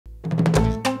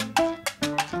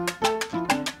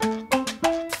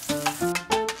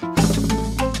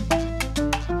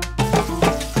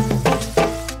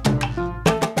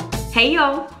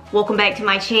y'all, welcome back to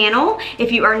my channel.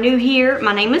 If you are new here,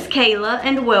 my name is Kayla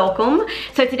and welcome.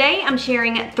 So today I'm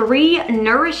sharing 3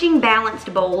 nourishing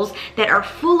balanced bowls that are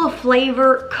full of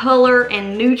flavor, color,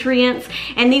 and nutrients.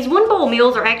 And these one bowl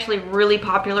meals are actually really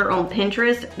popular on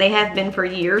Pinterest. They have been for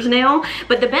years now.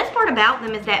 But the best part about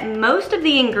them is that most of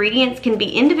the ingredients can be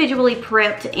individually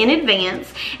prepped in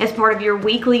advance as part of your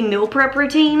weekly meal prep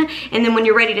routine. And then when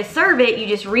you're ready to serve it, you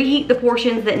just reheat the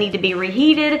portions that need to be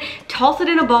reheated, toss it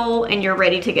in a bowl, and you're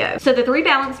ready to go. So the 3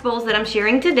 balanced bowls that I'm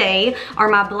sharing today are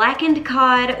my blackened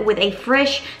cod with a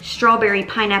fresh strawberry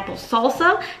pineapple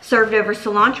salsa served over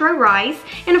cilantro rice.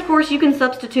 And of course you can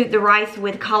substitute the rice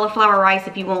with cauliflower rice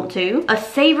if you want to. A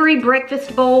savory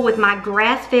breakfast bowl with my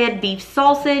grass-fed beef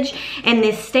sausage, and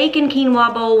this steak and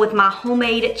quinoa bowl with my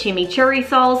homemade chimichurri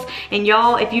sauce. And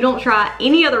y'all, if you don't try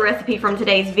any other recipe from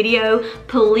today's video,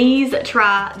 please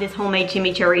try this homemade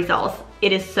chimichurri sauce.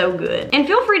 It is so good. And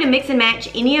feel free to mix and match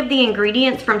any of the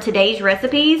ingredients from today's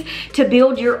recipes to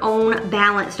build your own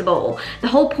balanced bowl. The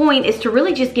whole point is to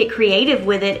really just get creative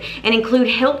with it and include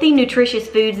healthy, nutritious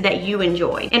foods that you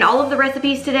enjoy. And all of the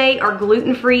recipes today are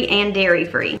gluten-free and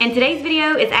dairy-free. And today's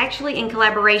video is actually in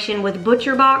collaboration with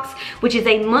ButcherBox, which is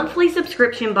a monthly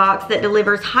subscription box that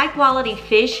delivers high-quality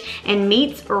fish and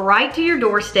meats right to your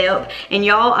doorstep. And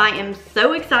y'all, I am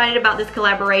so excited about this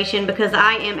collaboration because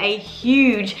I am a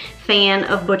huge fan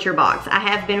of ButcherBox. I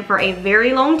have been for a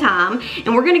very long time,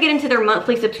 and we're gonna get into their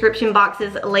monthly subscription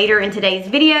boxes later in today's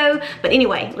video. But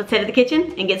anyway, let's head to the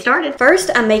kitchen and get started.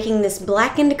 First, I'm making this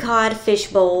blackened cod fish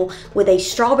bowl with a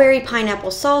strawberry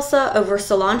pineapple salsa over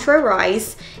cilantro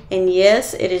rice. And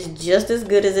yes, it is just as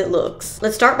good as it looks.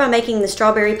 Let's start by making the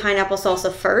strawberry pineapple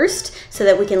salsa first so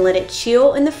that we can let it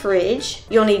chill in the fridge.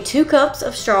 You'll need 2 cups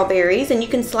of strawberries, and you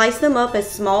can slice them up as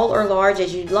small or large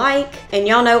as you'd like. And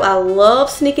y'all know I love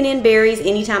sneaking in berries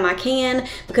anytime I can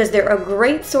because they're a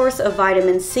great source of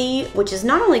vitamin C, which is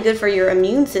not only good for your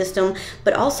immune system,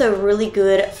 but also really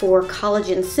good for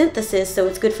collagen synthesis, so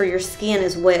it's good for your skin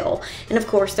as well. And of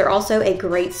course, they're also a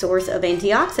great source of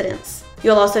antioxidants.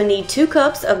 You'll also need 2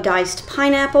 cups of diced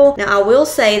pineapple. Now I will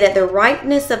say that the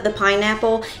ripeness of the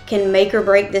pineapple can make or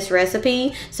break this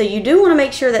recipe, so you do want to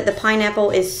make sure that the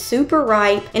pineapple is super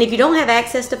ripe. And if you don't have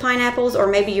access to pineapples, or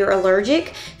maybe you're allergic,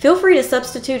 feel free to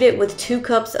substitute it with 2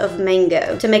 cups of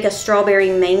mango to make a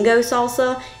strawberry mango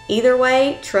salsa. Either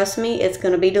way, trust me, it's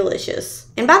gonna be delicious.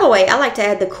 And by the way, I like to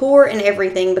add the core and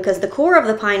everything because the core of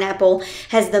the pineapple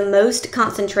has the most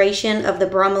concentration of the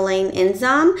bromelain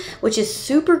enzyme, which is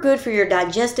super good for your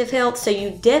digestive health, so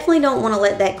you definitely don't want to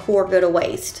let that core go to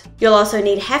waste. You'll also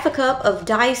need 1/2 cup of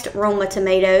diced Roma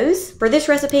tomatoes. For this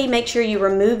recipe, make sure you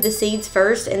remove the seeds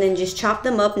first and then just chop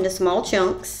them up into small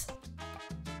chunks.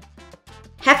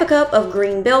 1/2 cup of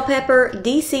green bell pepper,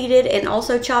 de-seeded and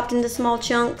also chopped into small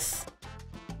chunks.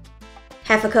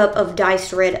 1/2 cup of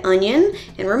diced red onion.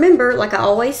 And remember, like I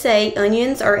always say,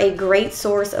 onions are a great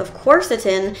source of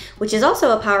quercetin, which is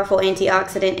also a powerful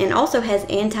antioxidant and also has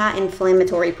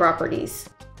anti-inflammatory properties.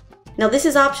 Now this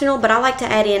is optional, but I like to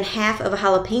add in 1/2 of a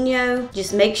jalapeno.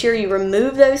 Just make sure you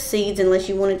remove those seeds unless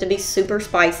you want it to be super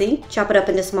spicy. Chop it up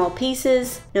into small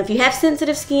pieces. Now if you have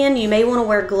sensitive skin, you may want to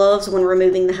wear gloves when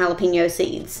removing the jalapeno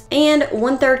seeds. And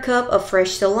 1/3 cup of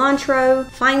fresh cilantro.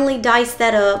 Finally dice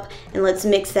that up, and let's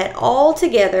mix that all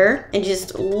together. And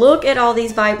just look at all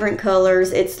these vibrant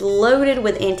colors. It's loaded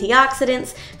with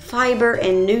antioxidants, fiber,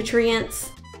 and nutrients.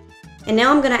 And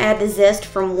now I'm gonna add the zest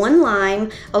from 1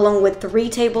 lime along with 3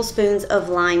 tablespoons of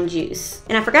lime juice.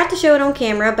 And I forgot to show it on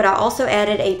camera, but I also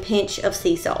added a pinch of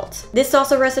sea salt. This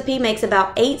salsa recipe makes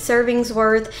about 8 servings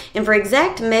worth, and for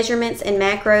exact measurements and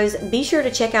macros, be sure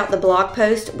to check out the blog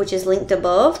post, which is linked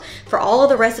above, for all of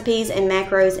the recipes and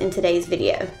macros in today's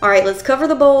video. All right, let's cover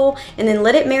the bowl and then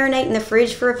let it marinate in the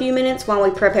fridge for a few minutes while we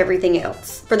prep everything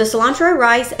else. For the cilantro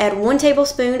rice, add 1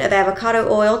 tablespoon of avocado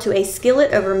oil to a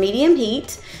skillet over medium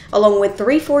heat, along with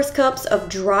 3/4 cups of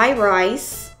dry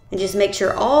rice. And just make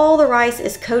sure all the rice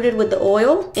is coated with the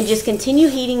oil, and just continue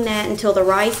heating that until the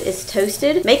rice is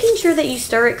toasted, making sure that you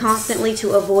stir it constantly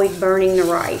to avoid burning the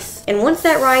rice. And once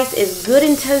that rice is good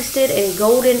and toasted and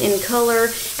golden in color,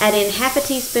 add in 1/2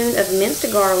 teaspoon of minced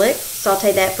garlic.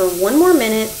 Saute that for 1 more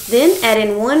minute, then add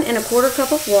in 1 1/4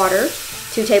 cup of water,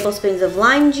 2 tablespoons of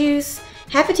lime juice,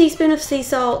 1/2 teaspoon of sea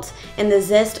salt, and the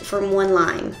zest from 1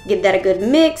 lime. Give that a good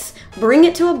mix, bring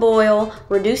it to a boil,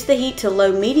 reduce the heat to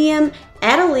low-medium,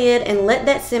 Add a lid and let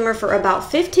that simmer for about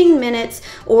 15 minutes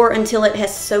or until it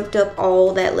has soaked up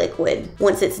all that liquid.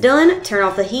 Once it's done, turn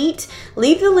off the heat,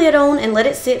 leave the lid on and let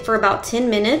it sit for about 10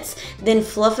 minutes, then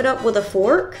fluff it up with a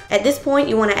fork. At this point,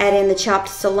 you want to add in the chopped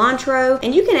cilantro,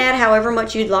 and you can add however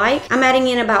much you'd like. I'm adding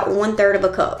in about 1/3 of a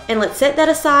cup. And let's set that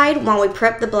aside while we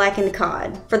prep the blackened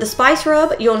cod. For the spice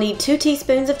rub, you'll need 2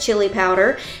 teaspoons of chili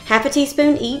powder, half a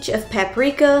teaspoon each of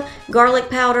paprika, garlic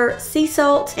powder, sea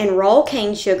salt, and raw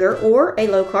cane sugar or a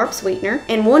low-carb sweetener,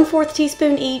 and 1/4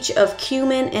 teaspoon each of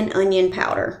cumin and onion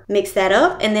powder. Mix that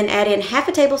up and then add in half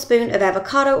a tablespoon of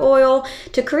avocado oil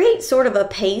to create sort of a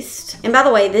paste. And by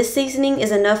the way, this seasoning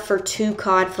is enough for 2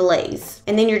 cod fillets.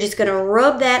 And then you're just gonna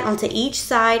rub that onto each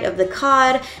side of the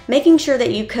cod, making sure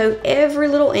that you coat every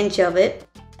little inch of it.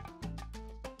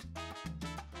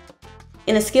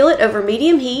 In a skillet over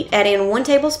medium heat, add in 1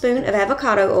 tablespoon of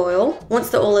avocado oil. Once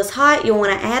the oil is hot, you'll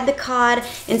want to add the cod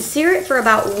and sear it for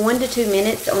about 1 to 2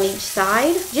 minutes on each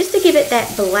side, just to give it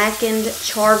that blackened,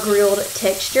 char-grilled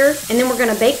texture. And then we're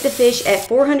going to bake the fish at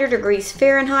 400 degrees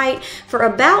Fahrenheit for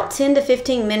about 10 to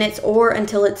 15 minutes or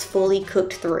until it's fully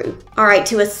cooked through. Alright,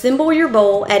 to assemble your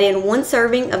bowl, add in 1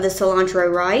 serving of the cilantro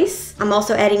rice. I'm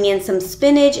also adding in some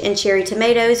spinach and cherry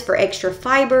tomatoes for extra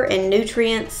fiber and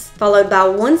nutrients, followed by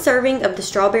 1 serving of the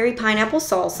strawberry pineapple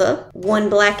salsa, 1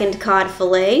 blackened cod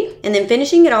fillet, and then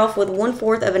finishing it off with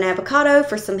 1/4 of an avocado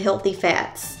for some healthy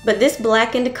fats. But this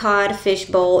blackened cod fish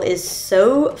bowl is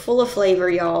so full of flavor,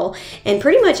 y'all, and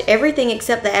pretty much everything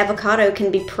except the avocado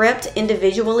can be prepped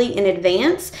individually in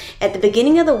advance at the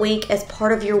beginning of the week as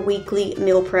part of your weekly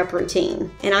meal prep routine.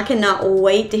 And I cannot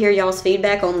wait to hear y'all's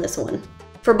feedback on this one.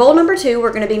 For bowl number 2, we're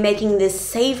going to be making this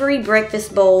savory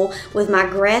breakfast bowl with my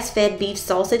grass-fed beef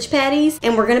sausage patties,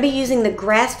 and we're going to be using the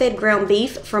grass-fed ground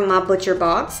beef from my butcher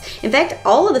box. In fact,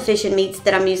 all of the fish and meats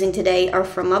that I'm using today are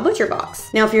from my butcher box.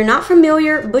 Now, if you're not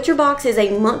familiar, Butcher Box is a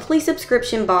monthly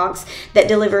subscription box that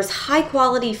delivers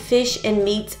high-quality fish and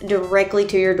meats directly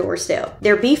to your doorstep.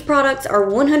 Their beef products are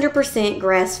 100%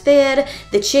 grass-fed,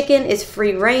 the chicken is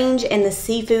free-range, and the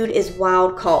seafood is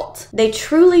wild-caught. They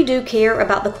truly do care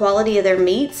about the quality of their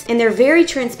meat, and they're very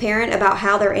transparent about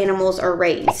how their animals are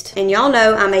raised. And y'all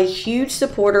know I'm a huge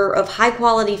supporter of high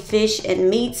quality fish and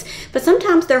meats, but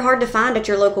sometimes they're hard to find at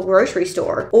your local grocery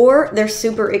store, or they're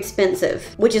super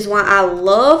expensive, which is why I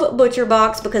love Butcher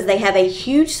Box, because they have a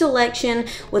huge selection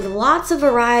with lots of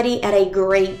variety at a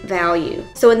great value.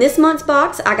 So in this month's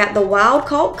box, I got the wild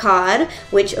caught cod,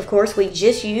 which of course we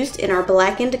just used in our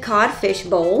blackened cod fish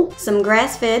bowl, some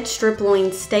grass-fed strip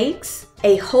loin steaks,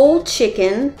 a whole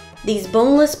chicken, these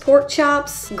boneless pork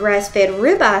chops, grass-fed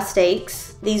ribeye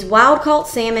steaks, these wild-caught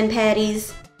salmon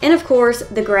patties, and of course,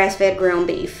 the grass-fed ground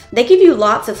beef. They give you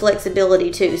lots of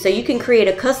flexibility too, so you can create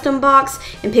a custom box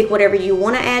and pick whatever you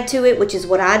want to add to it, which is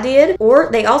what I did, or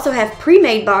they also have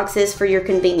pre-made boxes for your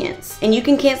convenience. And you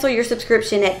can cancel your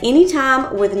subscription at any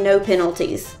time with no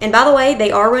penalties. And by the way,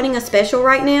 they are running a special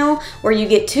right now where you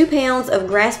get 2 pounds of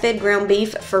grass-fed ground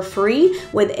beef for free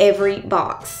with every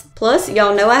box. Plus,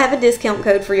 y'all know I have a discount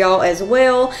code for y'all as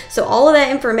well, so all of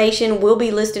that information will be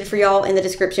listed for y'all in the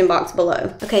description box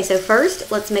below. Okay, so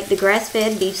first, let's make the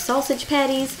grass-fed beef sausage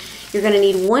patties. You're gonna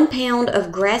need 1 pound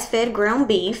of grass-fed ground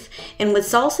beef, and with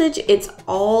sausage, it's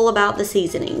all about the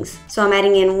seasonings. So I'm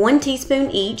adding in 1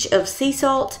 teaspoon each of sea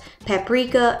salt,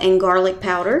 paprika, and garlic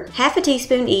powder, half a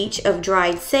teaspoon each of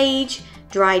dried sage,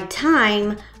 dried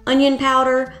thyme, onion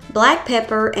powder, black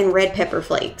pepper, and red pepper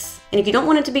flakes. And if you don't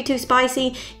want it to be too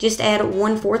spicy, just add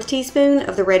 1/4 teaspoon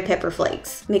of the red pepper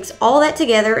flakes. Mix all that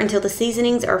together until the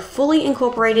seasonings are fully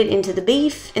incorporated into the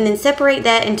beef, and then separate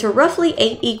that into roughly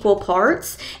 8 equal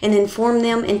parts, and then form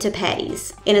them into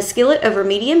patties. In a skillet over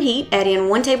medium heat, add in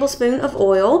 1 tablespoon of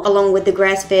oil, along with the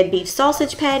grass-fed beef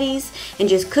sausage patties, and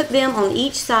just cook them on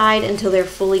each side until they're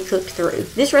fully cooked through.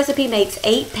 This recipe makes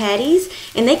 8 patties,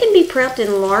 and they can be prepped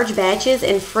in large batches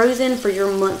and frozen for your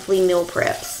monthly meal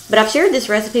preps. But I've shared this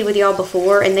recipe with y'all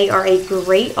before, and they are a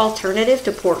great alternative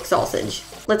to pork sausage.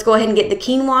 Let's go ahead and get the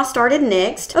quinoa started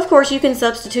next. Of course, you can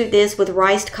substitute this with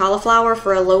riced cauliflower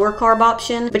for a lower carb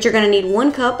option, but you're going to need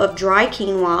 1 cup of dry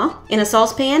quinoa. In a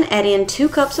saucepan, add in 2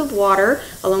 cups of water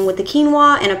along with the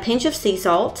quinoa and a pinch of sea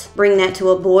salt. Bring that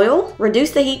to a boil. Reduce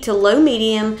the heat to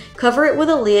low-medium, cover it with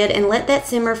a lid, and let that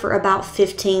simmer for about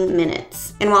 15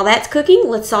 minutes. And while that's cooking,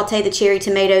 let's saute the cherry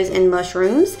tomatoes and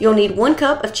mushrooms. You'll need 1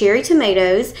 cup of cherry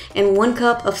tomatoes and 1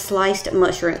 cup of sliced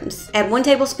mushrooms. Add 1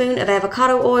 tablespoon of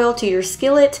avocado oil to your skillet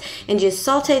peel it and just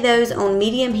saute those on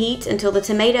medium heat until the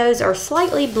tomatoes are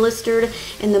slightly blistered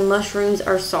and the mushrooms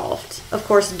are soft. Of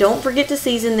course, don't forget to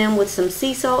season them with some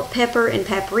sea salt, pepper, and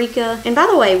paprika. And by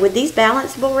the way, with these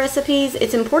balanced bowl recipes,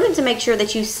 it's important to make sure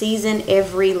that you season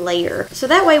every layer. So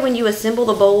that way when you assemble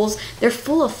the bowls, they're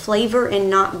full of flavor and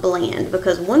not bland,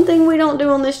 because one thing we don't do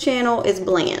on this channel is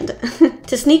bland.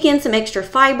 To sneak in some extra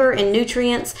fiber and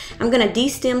nutrients, I'm gonna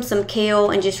de-stem some kale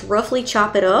and just roughly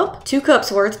chop it up, 2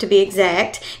 cups worth to be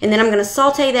exact, and then I'm gonna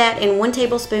saute that in 1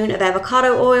 tablespoon of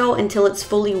avocado oil until it's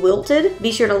fully wilted.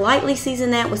 Be sure to lightly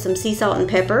season that with some sea salt and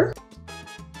pepper.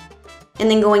 And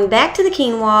then going back to the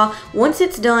quinoa, once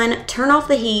it's done, turn off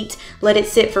the heat, let it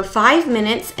sit for 5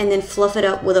 minutes, and then fluff it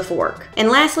up with a fork. And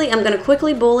lastly, I'm gonna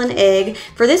quickly boil an egg.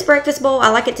 For this breakfast bowl, I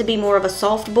like it to be more of a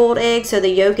soft boiled egg so the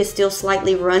yolk is still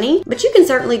slightly runny, but you can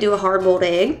certainly do a hard boiled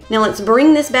egg. Now let's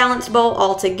bring this balanced bowl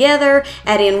all together,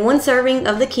 add in 1 serving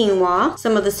of the quinoa,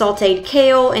 some of the sauteed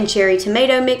kale and cherry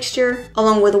tomato mixture,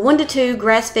 along with 1 to 2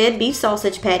 grass-fed beef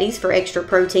sausage patties for extra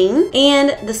protein,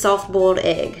 and the soft boiled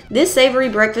egg. This savory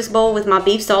breakfast bowl with my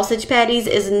beef sausage patties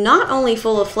is not only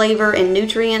full of flavor and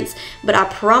nutrients, but I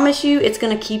promise you it's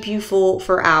going to keep you full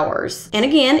for hours. And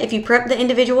again, if you prep the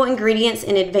individual ingredients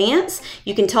in advance,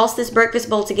 you can toss this breakfast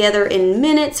bowl together in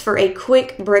minutes for a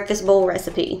quick breakfast bowl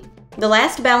recipe. The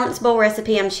last balanced bowl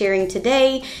recipe I'm sharing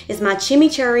today is my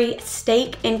chimichurri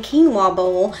steak and quinoa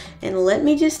bowl, and let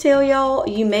me just tell y'all,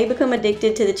 you may become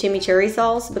addicted to the chimichurri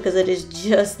sauce because it is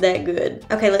just that good.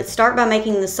 Okay, let's start by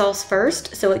making the sauce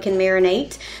first so it can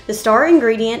marinate. The star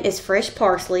ingredient is fresh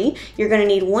parsley. You're gonna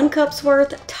need 1 cup's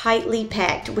worth tightly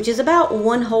packed, which is about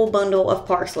 1 whole bundle of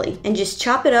parsley, and just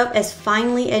chop it up as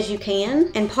finely as you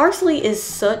can. And parsley is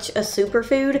such a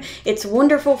superfood. It's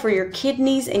wonderful for your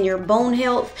kidneys and your bone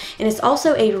health, and it's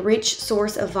also a rich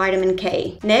source of vitamin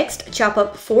K. Next, chop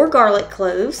up 4 garlic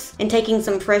cloves, and taking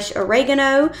some fresh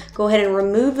oregano, go ahead and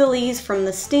remove the leaves from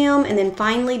the stem and then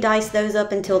finely dice those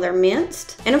up until they're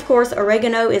minced. And of course,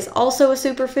 oregano is also a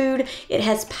superfood. It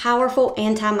has powerful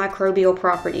antimicrobial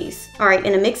properties. All right,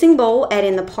 in a mixing bowl, add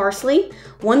in the parsley,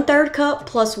 1/3 cup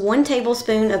plus 1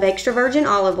 tablespoon of extra virgin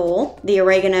olive oil, the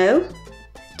oregano,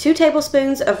 2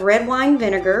 tablespoons of red wine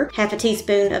vinegar, half a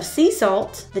teaspoon of sea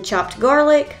salt, the chopped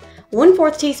garlic,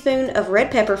 1/4 teaspoon of red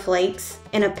pepper flakes,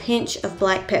 and a pinch of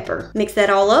black pepper. Mix that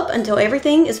all up until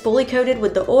everything is fully coated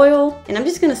with the oil. And I'm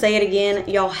just gonna say it again,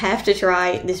 y'all have to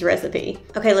try this recipe.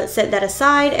 Okay, let's set that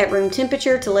aside at room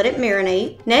temperature to let it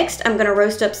marinate. Next, I'm gonna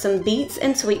roast up some beets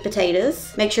and sweet potatoes.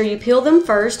 Make sure you peel them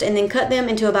first and then cut them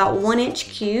into about 1-inch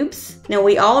cubes. Now,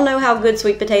 we all know how good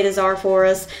sweet potatoes are for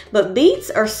us, but beets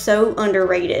are so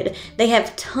underrated. They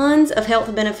have tons of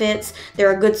health benefits.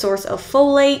 They're a good source of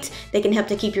folate. They can help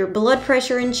to keep your blood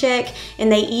pressure in check, and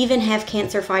they even have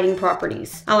cancer-fighting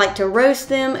properties. I like to roast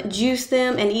them, juice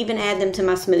them, and even add them to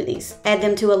my smoothies. Add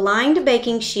them to a lined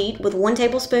baking sheet with 1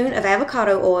 tablespoon of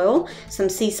avocado oil, some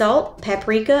sea salt,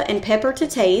 paprika, and pepper to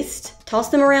taste. Toss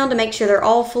them around to make sure they're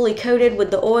all fully coated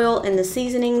with the oil and the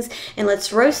seasonings, and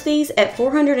let's roast these at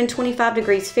 425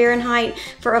 degrees Fahrenheit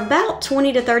for about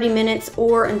 20 to 30 minutes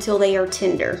or until they are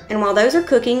tender. And while those are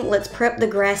cooking, let's prep the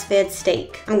grass-fed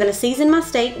steak. I'm gonna season my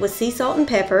steak with sea salt and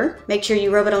pepper. Make sure you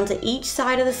rub it onto each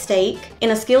side of the steak.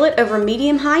 In a skillet over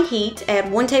medium-high heat, add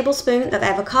 1 tablespoon of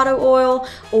avocado oil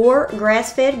or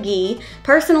grass-fed ghee.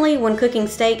 Personally, when cooking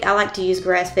steak, I like to use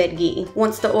grass-fed ghee.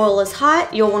 Once the oil is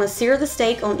hot, you'll wanna sear the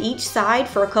steak on each side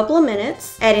for a couple of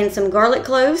minutes. Add in some garlic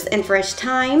cloves and fresh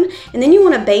thyme, and then you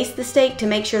want to baste the steak to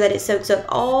make sure that it soaks up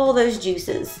all those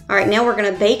juices. All right, now we're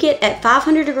going to bake it at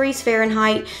 500 degrees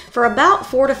Fahrenheit for about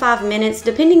 4 to 5 minutes,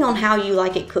 depending on how you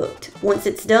like it cooked. Once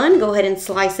it's done, go ahead and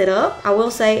slice it up. I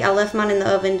will say I left mine in the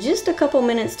oven just a couple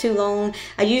minutes too long.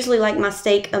 I usually like my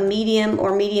steak a medium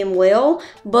or medium well,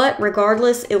 but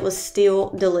regardless, it was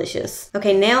still delicious.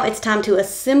 Okay, now it's time to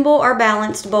assemble our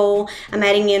balanced bowl. I'm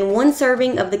adding in 1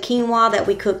 serving of the quinoa that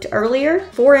we cooked earlier,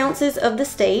 4 ounces of the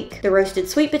steak, the roasted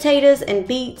sweet potatoes and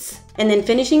beets, and then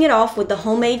finishing it off with the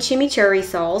homemade chimichurri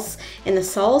sauce. And the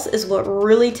sauce is what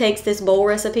really takes this bowl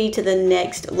recipe to the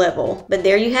next level. But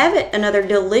there you have it, another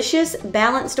delicious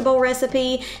balanced bowl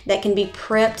recipe that can be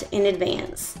prepped in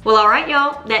advance. Well, all right,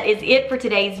 y'all, that is it for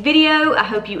today's video. I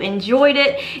hope you enjoyed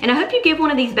it, and I hope you give one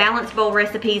of these balanced bowl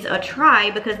recipes a try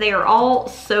because they are all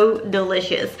so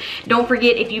delicious. Don't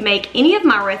forget, if you make any of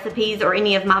my recipes or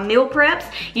any of my meal preps,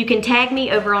 you can tag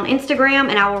me over on Instagram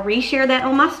and I will reshare that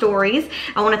on my stories.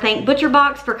 I want to thank thank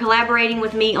ButcherBox for collaborating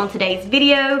with me on today's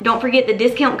video. Don't forget the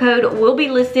discount code will be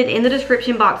listed in the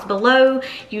description box below.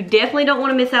 You definitely don't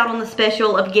want to miss out on the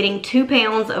special of getting 2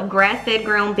 pounds of grass-fed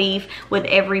ground beef with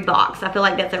every box. I feel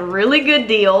like that's a really good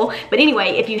deal. But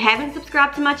anyway, if you haven't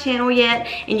subscribed to my channel yet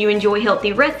and you enjoy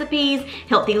healthy recipes,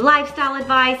 healthy lifestyle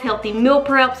advice, healthy meal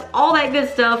preps, all that good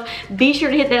stuff, be sure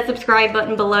to hit that subscribe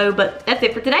button below. But that's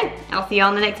it for today. I'll see y'all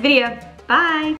in the next video. Bye.